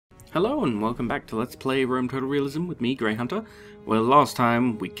Hello and welcome back to Let's Play Rome Total Realism with me, Grey Hunter. Well, last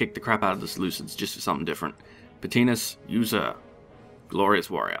time we kicked the crap out of the Seleucids just for something different. Patinus, user, glorious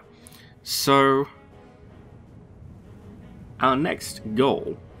warrior. So, our next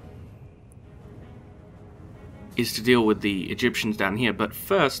goal is to deal with the Egyptians down here, but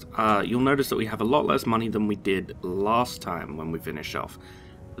first, you'll notice that we have a lot less money than we did last time when we finished off.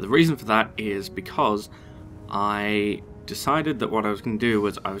 The reason for that is because I decided that what I was going to do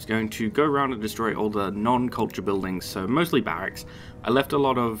was I was going to go around and destroy all the non-culture buildings, so mostly barracks. I left a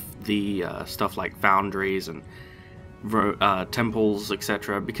lot of the stuff like foundries and temples,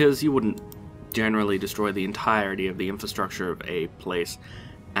 etc., because you wouldn't generally destroy the entirety of the infrastructure of a place,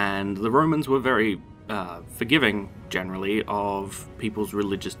 and the Romans were very forgiving, generally, of people's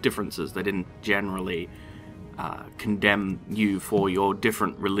religious differences. They didn't generally condemn you for your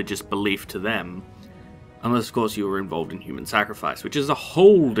different religious belief to them, unless, of course, you were involved in human sacrifice, which is a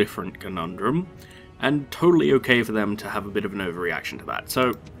whole different conundrum, and totally okay for them to have a bit of an overreaction to that.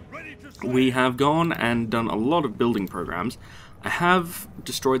 So, we have gone and done a lot of building programs. I have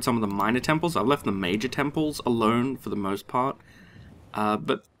destroyed some of the minor temples. I've left the major temples alone for the most part,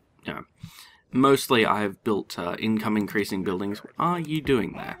 but, you know, mostly I've built income increasing buildings. What are you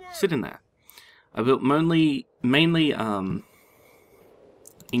doing there? Sit in there. I built mainly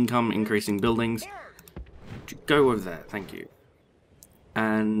income increasing buildings. Go over there, thank you.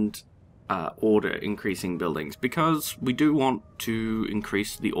 And order increasing buildings, because we do want to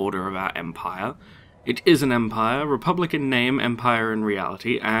increase the order of our empire. It is an empire, republic in name, empire in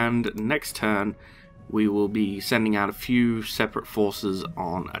reality, and next turn we will be sending out a few separate forces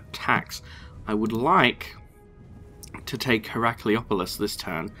on attacks. I would like to take Heracleopolis this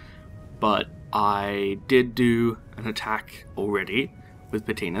turn, but I did do an attack already with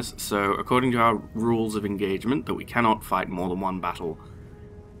Patinus, so according to our rules of engagement, that we cannot fight more than one battle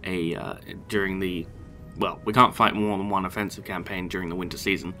during the... well, we can't fight more than one offensive campaign during the winter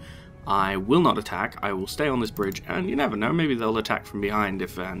season. I will not attack, I will stay on this bridge, and you never know, maybe they'll attack from behind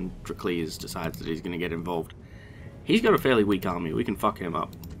if Androcles decides that he's going to get involved. He's got a fairly weak army, we can fuck him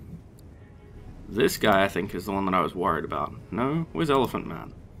up. This guy, I think, is the one that I was worried about. No? Where's Elephant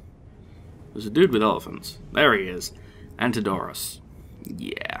Man? There's a dude with elephants. There he is. Antidoros.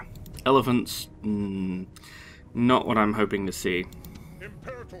 Yeah. Elephants, not what I'm hoping to see.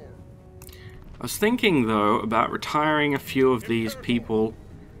 Imperator. I was thinking, though, about retiring a few of these people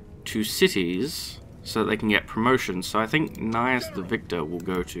to cities so they can get promotions. So I think Gnaeus the Victor will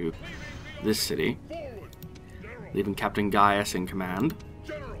go to this city, leaving Captain Gaius in command.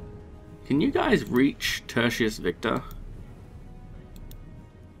 Can you guys reach Tertius Victor?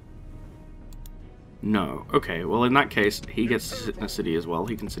 No. Okay, well in that case, he gets to sit in a city as well.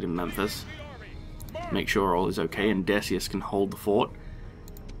 He can sit in Memphis. Make sure all is okay, and Decius can hold the fort.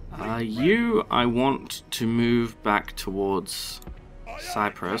 You, I want to move back towards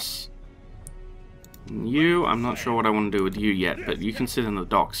Cyprus. You, I'm not sure what I want to do with you yet, but you can sit in the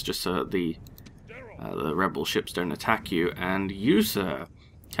docks just so the rebel ships don't attack you. And you, sir,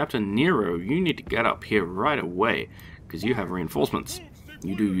 Captain Nero, you need to get up here right away, because you have reinforcements.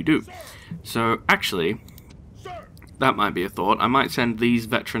 You do, you do. So, actually, that might be a thought. I might send these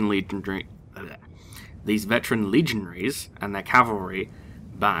veteran legionaries and their cavalry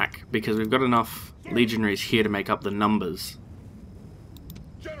back, because we've got enough legionaries here to make up the numbers.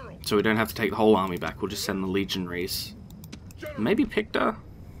 So we don't have to take the whole army back, we'll just send the legionaries. Maybe Pictor?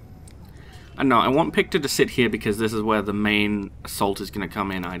 I don't know, I want Pictor to sit here because this is where the main assault is going to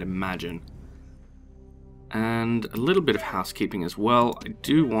come in, I'd imagine. And a little bit of housekeeping as well. I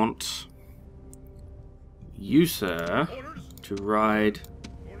do want you, sir, to ride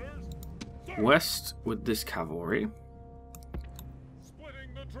west with this cavalry.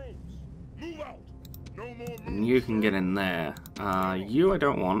 And you can get in there. You I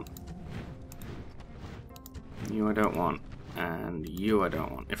don't want. You I don't want. And you I don't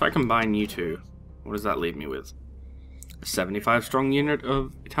want. If I combine you two, what does that leave me with? A 75 strong unit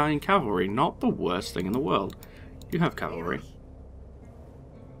of Italian cavalry, not the worst thing in the world. You have cavalry.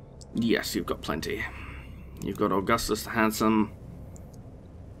 Yes, you've got plenty. You've got Augustus the Handsome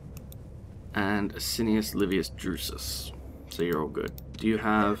and Asinius Livius Drusus. So you're all good. Do you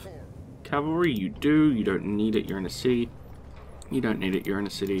have cavalry? You do. You don't need it, you're in a city. You don't need it, you're in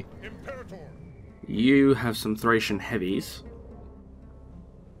a city. You have some Thracian heavies.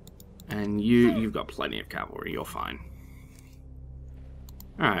 And you've got plenty of cavalry, you're fine.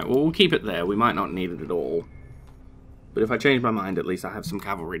 Alright, well we'll keep it there. We might not need it at all. But if I change my mind, at least I have some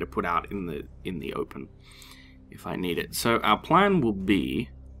cavalry to put out in the open if I need it. So our plan will be...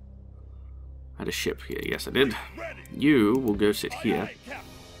 I had a ship here, yes I did. You will go sit here.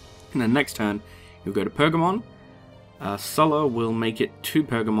 And then next turn, he'll go to Pergamon. Sulla will make it to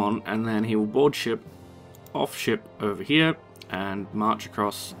Pergamon, and then he will board ship, off ship over here, and march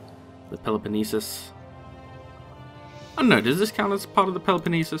across the Peloponnesus. I don't know, does this count as part of the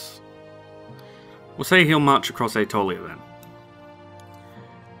Peloponnesus? We'll say he'll march across Aetolia then.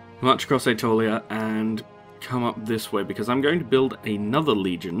 March across Aetolia and come up this way, because I'm going to build another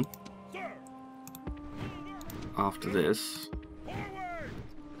legion after this.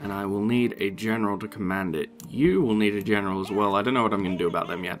 And I will need a general to command it. You will need a general as well. I don't know what I'm going to do about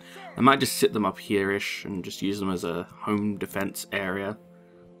them yet. I might just sit them up here-ish and just use them as a home defense area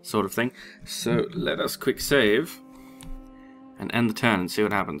sort of thing. So let us quick save and end the turn and see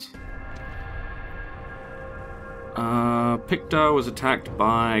what happens. Pictor was attacked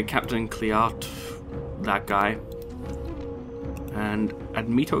by Captain Cleart, that guy, and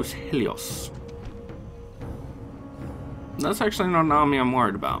Admetos Helios. That's actually not an army I'm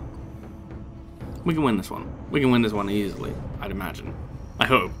worried about. We can win this one. We can win this one easily, I'd imagine. I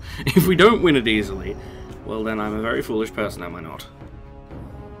hope. If we don't win it easily, well then I'm a very foolish person, am I not?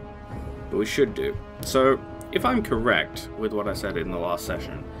 But we should do. So, if I'm correct with what I said in the last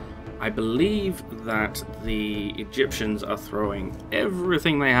session, I believe that the Egyptians are throwing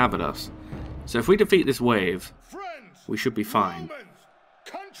everything they have at us. So if we defeat this wave, we should be fine.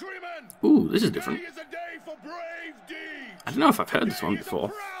 Ooh, this is different. I don't know if I've heard this one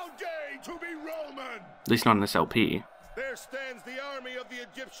before. At least not in this LP. There stands the army of the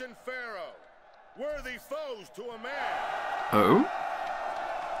Egyptian pharaoh, worthy foes to a man. Oh?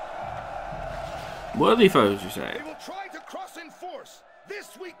 Worthy foes, you say? They will try to cross in force.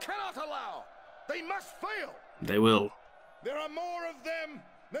 This we cannot allow. They must fail. They will. There are more of them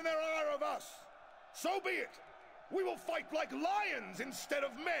than there are of us. So be it. We will fight like lions instead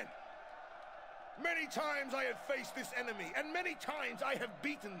of men. Many times I have faced this enemy, and many times I have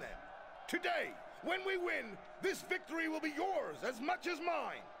beaten them. Today, when we win, this victory will be yours as much as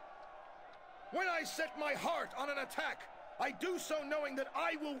mine. When I set my heart on an attack, I do so knowing that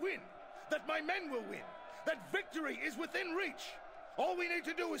I will win, that my men will win, that victory is within reach. All we need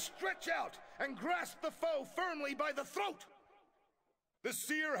to do is stretch out and grasp the foe firmly by the throat. The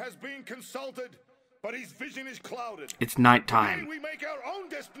seer has been consulted, but his vision is clouded. It's night time. We make our own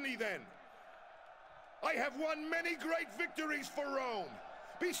destiny then. I have won many great victories for Rome.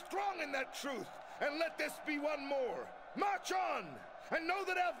 Be strong in that truth, and let this be one more. March on, and know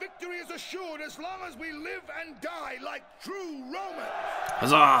that our victory is assured as long as we live and die like true Romans.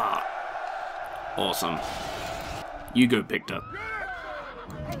 Huzzah! Awesome. You go, Pictor.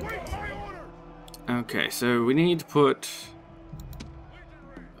 Okay, so we need to put...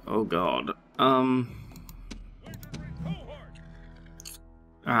 Oh god.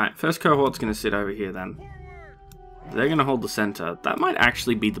 Alright, first cohort's gonna sit over here then. They're gonna hold the center. That might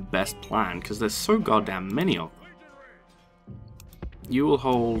actually be the best plan, because there's so goddamn many of them. You will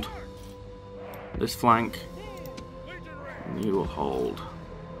hold this flank. And you will hold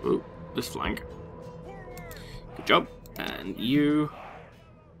this flank. Good job. And you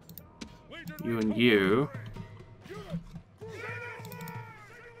and you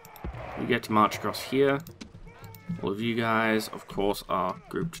get to march across here. All of you guys, of course, are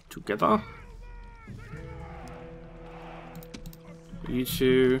grouped together. You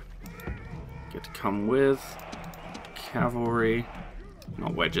two get to come with cavalry.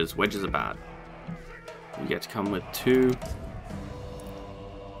 Not wedges. Wedges are bad. You get to come with two.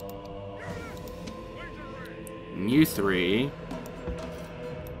 And you three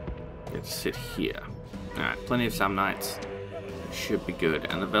get to sit here. Alright, plenty of Samnites. Should be good.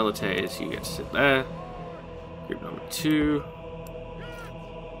 And the Velites, you get to sit there. Group number 2.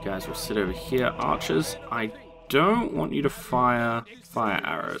 You guys will sit over here. Archers, I don't want you to fire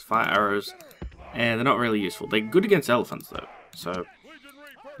arrows. Fire arrows, they're not really useful. They're good against elephants though. So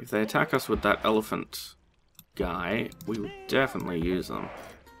if they attack us with that elephant guy, we will definitely use them.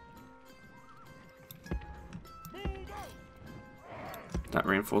 That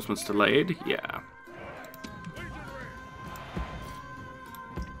reinforcement's delayed? Yeah.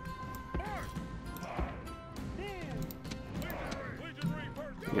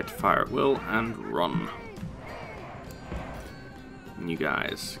 You get to fire at will and run. And you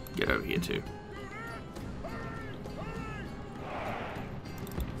guys get over here too.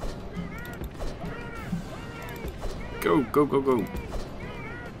 Go, go, go, go.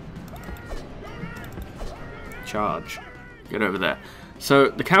 Charge. Get over there. So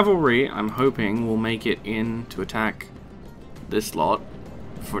the cavalry, I'm hoping, will make it in to attack this lot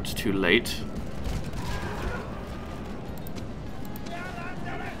before it's too late.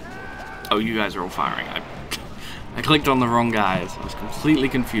 Oh, you guys are all firing. I clicked on the wrong guys. I was completely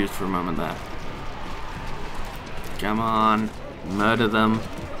confused for a moment there. Come on. Murder them.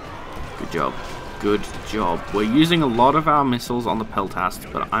 Good job. Good job. We're using a lot of our missiles on the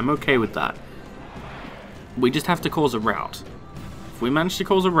Peltast, but I'm okay with that. We just have to cause a rout. If we manage to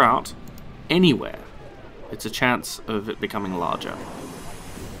cause a rout anywhere, it's a chance of it becoming larger.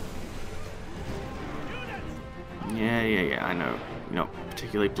 Yeah, I know. You're not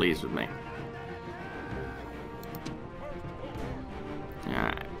particularly pleased with me.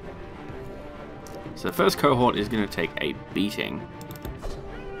 Alright. So the first cohort is going to take a beating.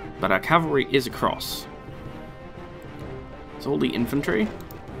 But our cavalry is across. It's all the infantry?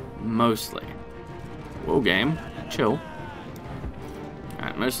 Mostly. Whoa, game. Chill.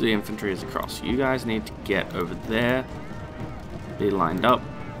 Alright, most of the infantry is across. You guys need to get over there. Be lined up.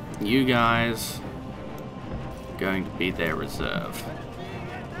 You guys are going to be their reserve.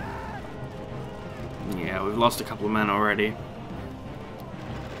 Yeah, we've lost a couple of men already.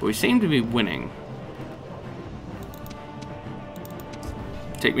 But we seem to be winning.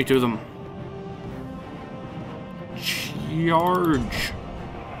 Take me to them. Charge!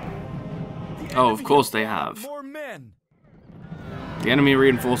 Oh, of course they have. More men. The enemy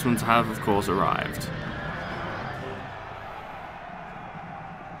reinforcements have, of course, arrived.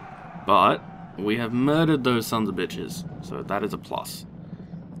 But we have murdered those sons of bitches, so that is a plus.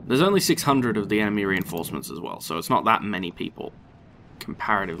 There's only 600 of the enemy reinforcements as well, so it's not that many people,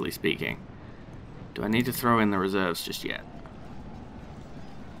 comparatively speaking. Do I need to throw in the reserves just yet?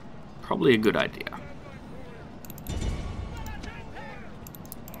 Probably a good idea.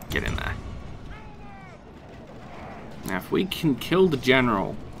 Get in there. Now, if we can kill the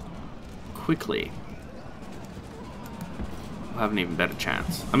general quickly, we'll have an even better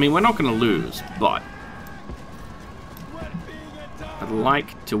chance. I mean, we're not going to lose, but I'd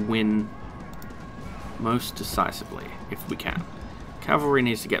like to win most decisively, if we can. Cavalry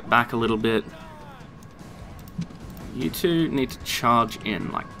needs to get back a little bit. You two need to charge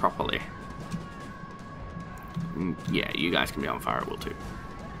in, like, properly. Yeah, you guys can be on fire at will too.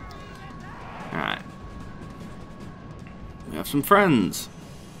 Alright. We have some friends.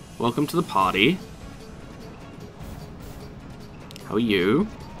 Welcome to the party. How are you?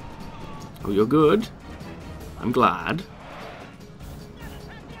 Oh, you're good. I'm glad.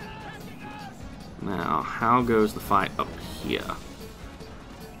 Now, how goes the fight up here?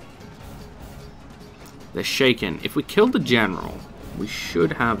 They're shaken. If we kill the general, we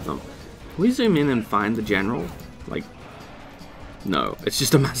should have them. Can we zoom in and find the general? Like, no, it's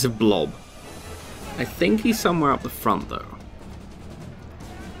just a massive blob. I think he's somewhere up the front, though.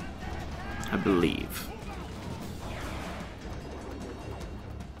 I believe.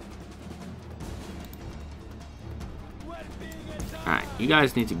 Alright, you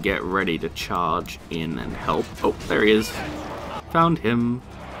guys need to get ready to charge in and help. Oh, there he is. Found him.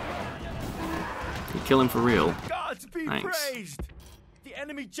 You kill him for real. Gods be praised! The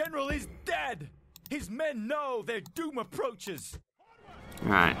enemy general is dead! His men know their doom approaches!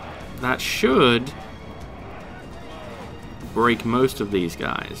 Alright, that should break most of these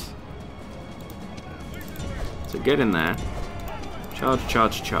guys. So get in there. Charge,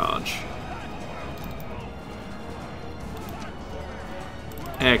 charge, charge.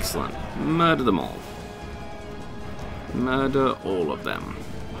 Excellent. Murder them all. Murder all of them.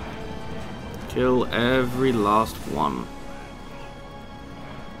 Kill every last one.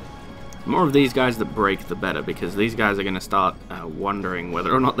 The more of these guys that break, the better, because these guys are going to start wondering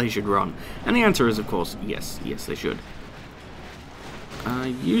whether or not they should run. And the answer is, of course, yes. Yes, they should.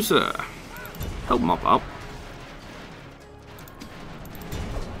 You, sir. Help mop up.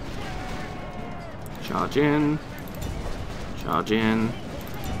 Charge in. Charge in.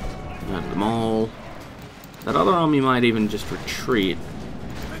 Murder them all. That other army might even just retreat.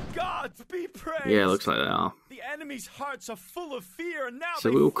 The gods be praised! Yeah, looks like they are. The enemy's hearts are full of fear, and now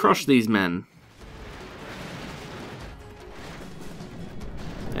So we will crush these men.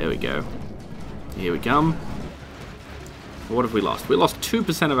 There we go. Here we come. What have we lost? We lost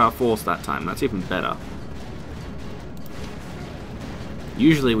 2% of our force that time. That's even better.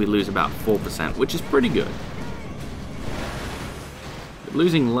 Usually we lose about 4%, which is pretty good. But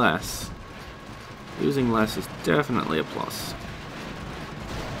losing less is definitely a plus.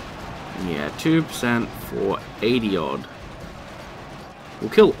 Yeah, 2% for 80 odd. We'll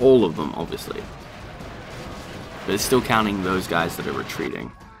kill all of them, obviously. But it's still counting those guys that are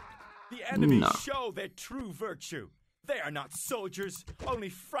retreating. The enemy show their true virtue. They are not soldiers, only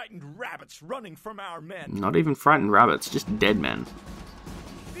frightened rabbits running from our men. Not even frightened rabbits, just dead men.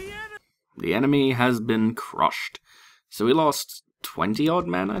 The enemy has been crushed. So we lost 20 odd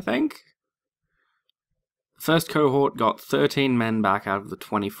men, I think? first cohort got 13 men back out of the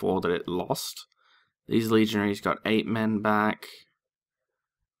 24 that it lost. These legionaries got 8 men back.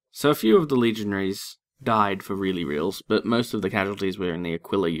 So a few of the legionaries died for really reals, but most of the casualties were in the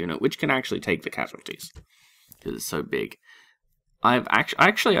Aquila unit, which can actually take the casualties, because it's so big. I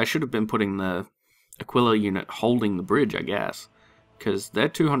should have been putting the Aquila unit holding the bridge, I guess, because they're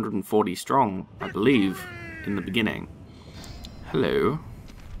 240 strong, I believe, in the beginning. Hello.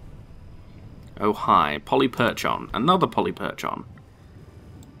 Oh, hi. Polyperchon. Another Polyperchon.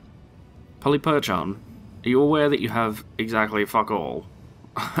 Polyperchon, are you aware that you have exactly fuck all?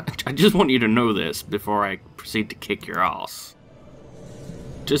 I just want you to know this before I proceed to kick your ass.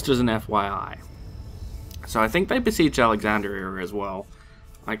 Just as an FYI. So I think they besieged Alexandria as well.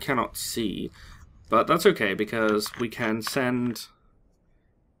 I cannot see. But that's okay, because we can send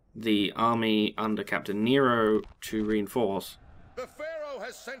the army under Captain Nero to reinforce. The Pharaoh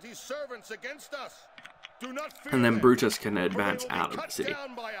has sent his servants against us. Do not fear and then them, Brutus can advance out of the city.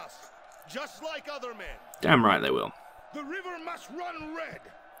 down by us, just like other men. Damn right they will. The river must run red.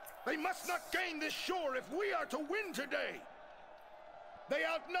 They must not gain this shore if we are to win today. They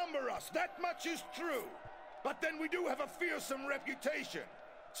outnumber us, that much is true. But then we do have a fearsome reputation.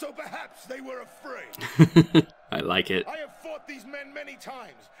 So perhaps they were afraid. I like it. I have fought these men many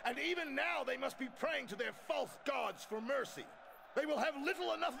times, and even now they must be praying to their false gods for mercy. They will have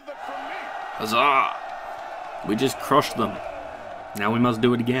little enough of it from me. Huzzah! We just crushed them. Now we must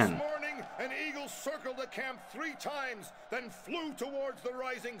do it again. This morning, an eagle circled the camp 3 times, then flew towards the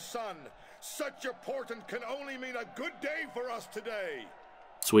rising sun. Such a portent can only mean a good day for us today.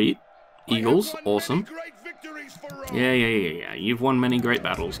 Sweet. Eagles, awesome. Great victories for Rome. Yeah. You've won many great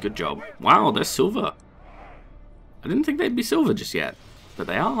battles. Good job. Wow, they're silver. I didn't think they'd be silver just yet, but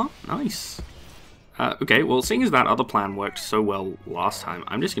they are. Nice. Okay, well, seeing as that other plan worked so well last time,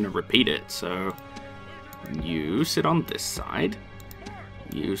 I'm just going to repeat it. So, you sit on this side.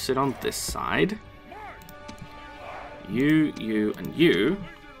 You sit on this side. You, and you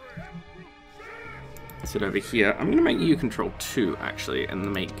sit over here. I'm going to make you control 2, actually,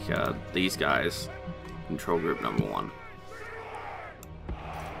 and make these guys control group number 1.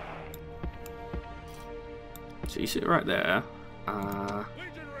 So you sit right there.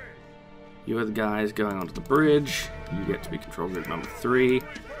 You are the guys going onto the bridge. You get to be control group number 3.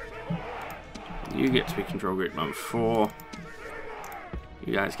 You get to be control group number 4.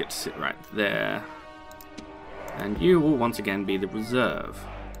 You guys get to sit right there. And you will once again be the reserve.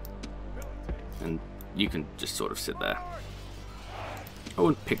 And you can just sort of sit there. Oh,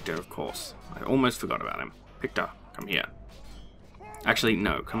 and Pictor, of course. I almost forgot about him. Pictor, come here. Actually,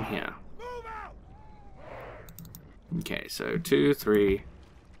 no, come here. Okay, so 2, 3,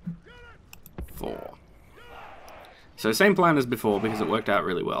 4. So same plan as before because it worked out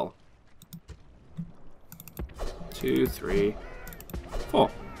really well. 2, 3, 4.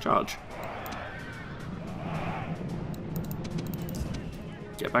 Charge.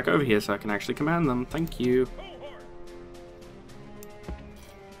 Get back over here so I can actually command them. Thank you.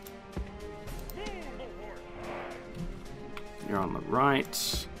 You're on the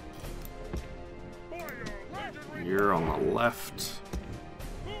right. You're on the left.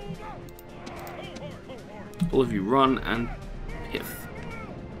 All of you run and piff.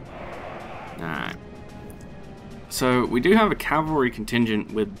 Alright. So we do have a cavalry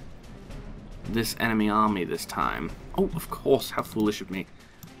contingent with this enemy army this time. Oh, of course, how foolish of me.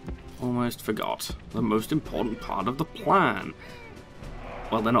 Almost forgot the most important part of the plan.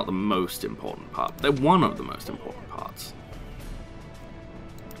 Well, they're not the most important part. They're one of the most important parts.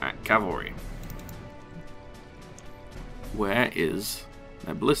 Alright, cavalry. Where is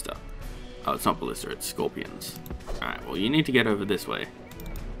their ballista? Oh, it's not ballista, it's scorpions. Alright, well, you need to get over this way.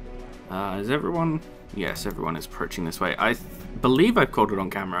 Is everyone... Yes, everyone is approaching this way. I believe I've caught it on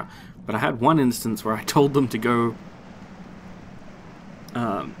camera, but I had one instance where I told them to go...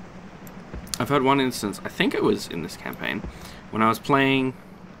 I've had one instance, I think it was in this campaign, when I was playing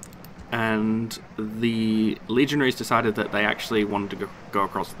and the legionaries decided that they actually wanted to go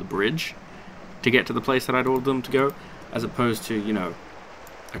across the bridge to get to the place that I'd ordered them to go, as opposed to, you know,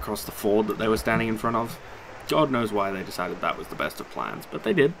 across the ford that they were standing in front of. God knows why they decided that was the best of plans, but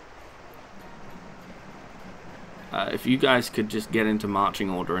they did. If you guys could just get into marching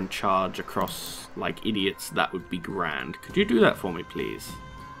order and charge across like idiots, that would be grand. Could you do that for me, please?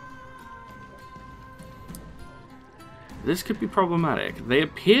 This could be problematic. They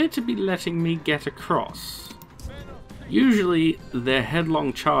appear to be letting me get across. Usually, they're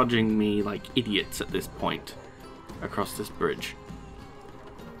headlong charging me like idiots at this point across this bridge.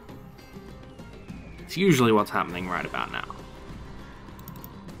 It's usually what's happening right about now.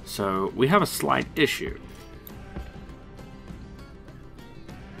 So, we have a slight issue.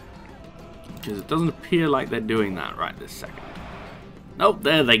 Because it doesn't appear like they're doing that right this second. Oh,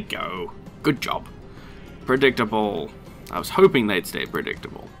 there they go. Good job. Predictable. I was hoping they'd stay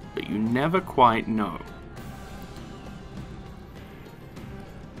predictable, but you never quite know.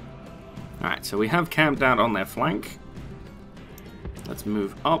 Alright, so we have camped out on their flank. Let's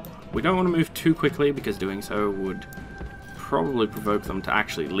move up. We don't want to move too quickly because doing so would probably provoke them to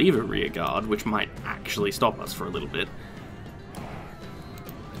actually leave a rear guard, which might actually stop us for a little bit.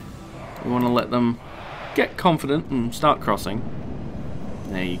 We want to let them get confident and start crossing.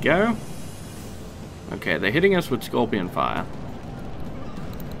 There you go. Okay, they're hitting us with scorpion fire.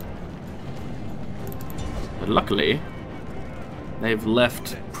 But luckily, they've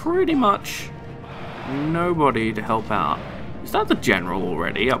left pretty much nobody to help out. Is that the general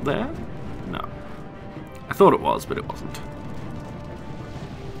already up there? No. I thought it was, but it wasn't.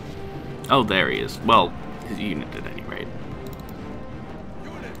 Oh, there he is. Well, his unit at any rate.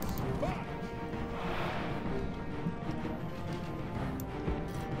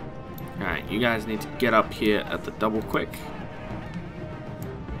 Alright, you guys need to get up here at the double quick.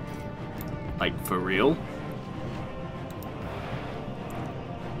 Like, for real.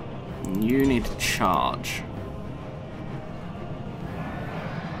 And you need to charge.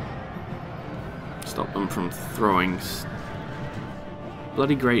 Stop them from throwing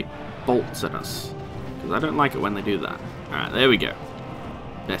bloody great bolts at us. Because I don't like it when they do that. Alright, there we go.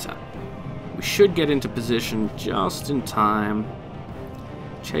 Better. We should get into position just in time.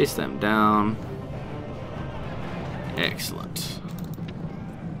 Chase them down. Excellent.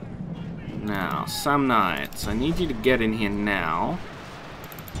 Now, Sam Knights, I need you to get in here now.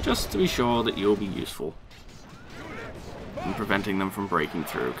 Just to be sure that you'll be useful in preventing them from breaking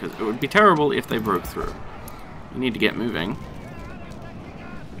through, because it would be terrible if they broke through. You need to get moving.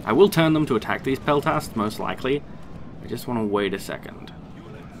 I will turn them to attack these peltasts, most likely. I just want to wait a second.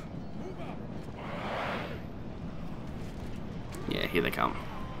 Yeah, here they come.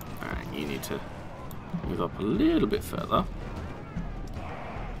 Alright, you need to move up a little bit further.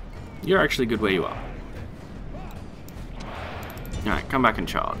 You're actually good where you are. Alright, come back and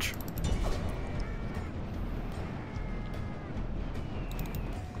charge.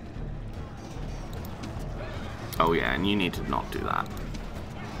 Oh yeah, and you need to not do that.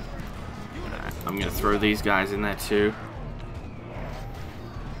 Alright, I'm gonna throw these guys in there too.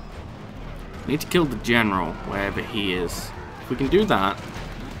 Need to kill the general, wherever he is. If we can do that...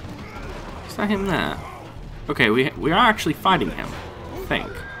 Is that him there? Okay, we are actually fighting him, I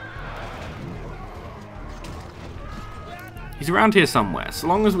think. He's around here somewhere. So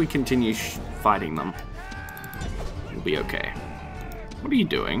long as we continue fighting them, we'll be okay. What are you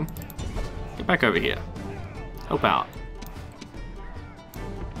doing? Get back over here. Help out.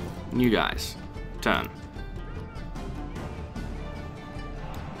 And you guys, turn.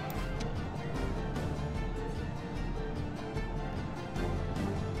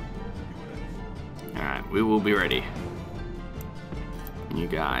 Alright, we will be ready. And you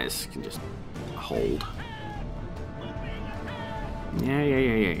guys can just hold.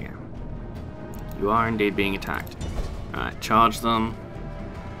 Yeah. You are indeed being attacked. Alright, charge them.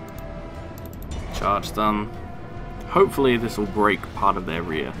 Charge them. Hopefully this will break part of their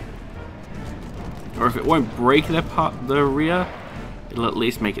rear. Or if it won't break their rear, it'll at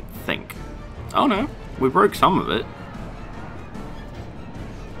least make it think. Oh no, we broke some of it.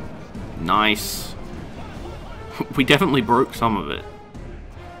 Nice. We definitely broke some of it.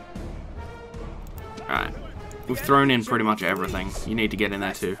 Alright. We've thrown in pretty much everything. You need to get in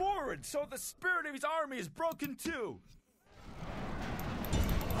there too. Forward, so the spirit of his army is broken too.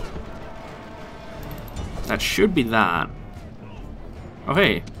 That should be that. Oh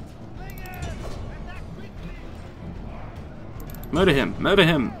hey. Murder him! Murder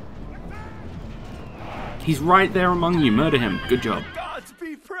him! He's right there among you. Murder him. Good job. Gods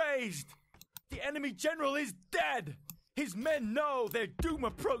be praised! The enemy general is dead! His men know their doom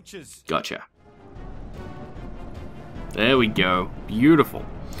approaches! Gotcha. There we go. Beautiful.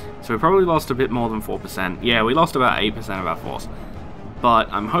 So we probably lost a bit more than 4%. Yeah, we lost about 8% of our force.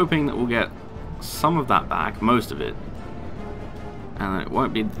 But I'm hoping that we'll get some of that back, most of it. And it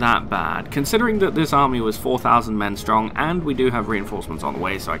won't be that bad. Considering that this army was 4,000 men strong, and we do have reinforcements on the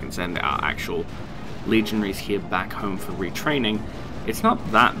way, so I can send our actual legionaries here back home for retraining, it's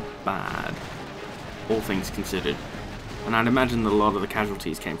not that bad, all things considered. And I'd imagine that a lot of the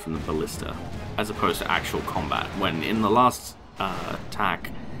casualties came from the ballista, as opposed to actual combat, when in the last attack,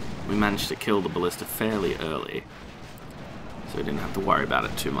 we managed to kill the ballista fairly early. So we didn't have to worry about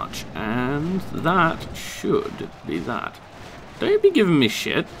it too much. And that should be that. Don't be giving me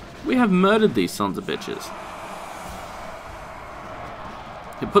shit. We have murdered these sons of bitches.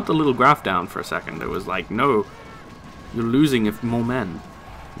 It put the little graph down for a second. It was like, no, you're losing if more men.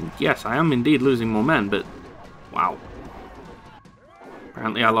 And yes, I am indeed losing more men, but wow.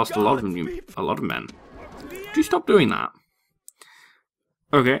 Apparently I lost a lot of men. Would you stop doing that?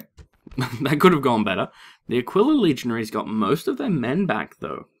 Okay. That could have gone better. The Aquila legionaries got most of their men back,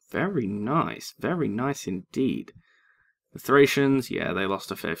 though. Very nice. Very nice indeed. The Thracians, yeah, they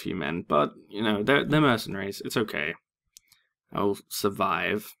lost a fair few men, but, you know, they're mercenaries. It's okay. I'll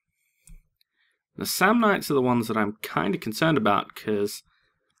survive. The Samnites are the ones that I'm kind of concerned about, because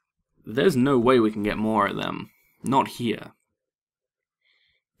there's no way we can get more of them. Not here.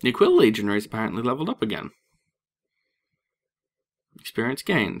 The Aquila legionaries apparently leveled up again. Experience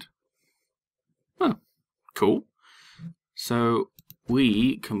gained. Oh, cool. So,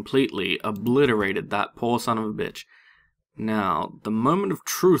 we completely obliterated that poor son of a bitch. Now, the moment of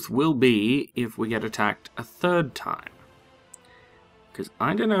truth will be if we get attacked a third time. Because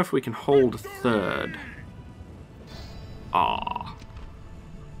I don't know if we can hold a third. Ah.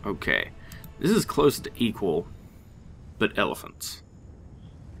 Okay. This is close to equal, but elephants.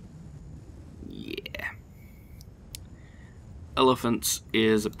 Yeah. Elephants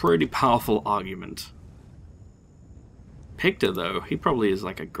is a pretty powerful argument. Pictor, though, he probably is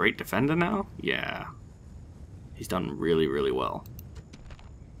like a great defender now. Yeah. He's done really, really well.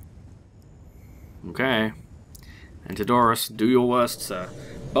 Okay. Antidorus, do your worst, sir.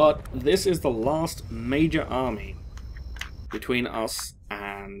 But this is the last major army between us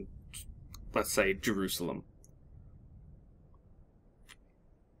and, let's say, Jerusalem.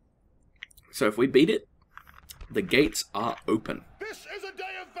 So if we beat it, the gates are open. This is a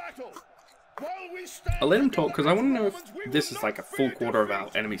day of battle. While we stand, I'll let him talk, because I want to know if this is like a full quarter of our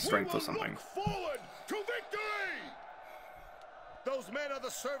enemy strength or something. Forward to victory! Those men are the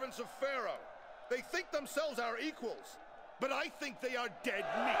servants of Pharaoh. They think themselves our equals, but I think they are dead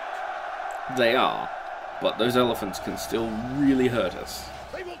meat. They are, but those elephants can still really hurt us.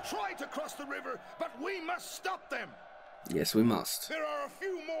 They will try to cross the river, but we must stop them. Yes, we must. There are a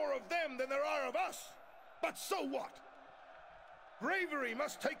few more of them than there are of us, but so what? Bravery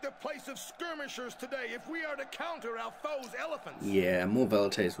must take the place of skirmishers today if we are to counter our foes' elephants. Yeah, more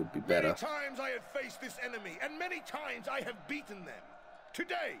velites would be better. Many times I have faced this enemy, and many times I have beaten them.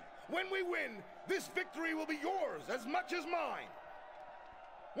 Today, when we win, this victory will be yours as much as mine.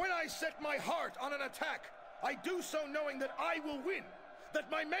 When I set my heart on an attack, I do so knowing that I will win,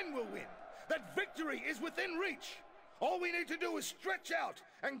 that my men will win, that victory is within reach. All we need to do is stretch out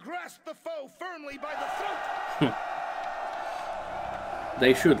and grasp the foe firmly by the throat.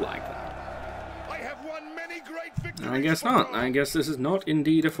 They should like that. I have won many great victories. I guess not. I guess this is not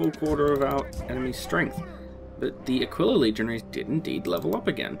indeed a full quarter of our enemy's strength. But the Aquila legionaries did indeed level up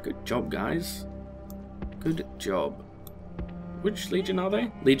again. Good job, guys. Good job. Which legion are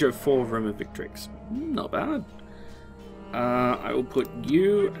they? Legion of 4 Roman Victrix. Not bad. I will put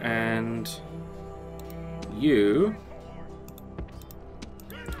you and you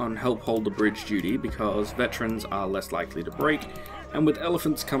on help hold the bridge duty, because veterans are less likely to break. And with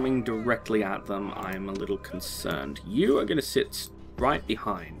elephants coming directly at them, I'm a little concerned. You are going to sit right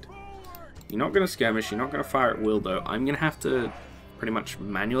behind. You're not going to skirmish, you're not going to fire at will, though. I'm going to have to pretty much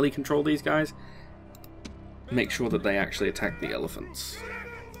manually control these guys. Make sure that they actually attack the elephants.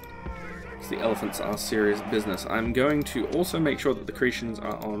 Because the elephants are serious business. I'm going to also make sure that the Cretians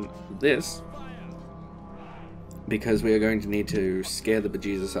are on this, because we are going to need to scare the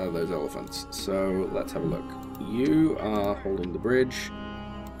bejesus out of those elephants. So let's have a look. You are holding the bridge.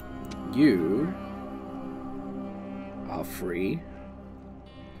 You are free.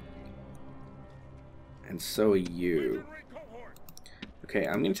 And so are you. Okay,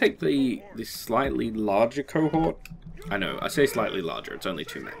 I'm going to take the slightly larger cohort. I know, I say slightly larger, it's only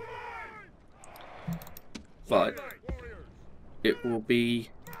 2 men. But it will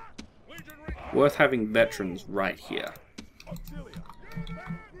be worth having veterans right here.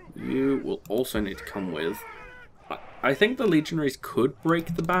 You will also need to come with. I think the legionaries could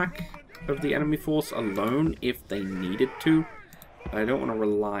break the back of the enemy force alone if they needed to. But I don't want to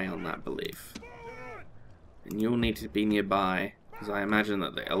rely on that belief. And you'll need to be nearby, because I imagine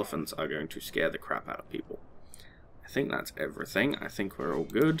that the elephants are going to scare the crap out of people. I think that's everything. I think we're all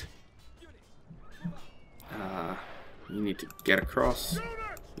good. You need to get across.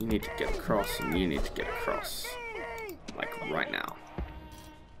 You need to get across, and you need to get across. Like right now.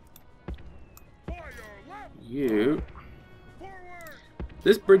 You...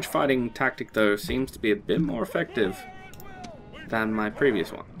 This bridge fighting tactic, though, seems to be a bit more effective than my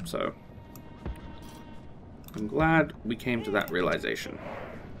previous one, so I'm glad we came to that realization,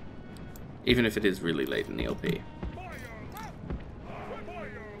 even if it is really late in the LP.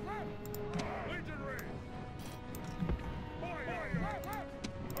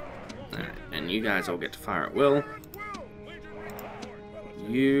 you guys all get to fire at will.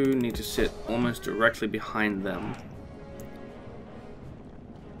 You need to sit almost directly behind them.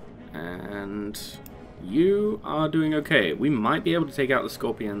 And you are doing okay. We might be able to take out the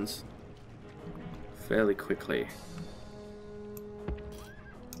scorpions fairly quickly.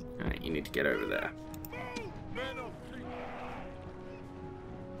 Alright, you need to get over there.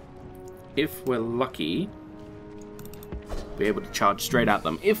 If we're lucky, we'll be able to charge straight at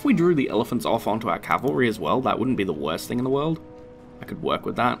them. If we drew the elephants off onto our cavalry as well, that wouldn't be the worst thing in the world. I could work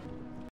with that.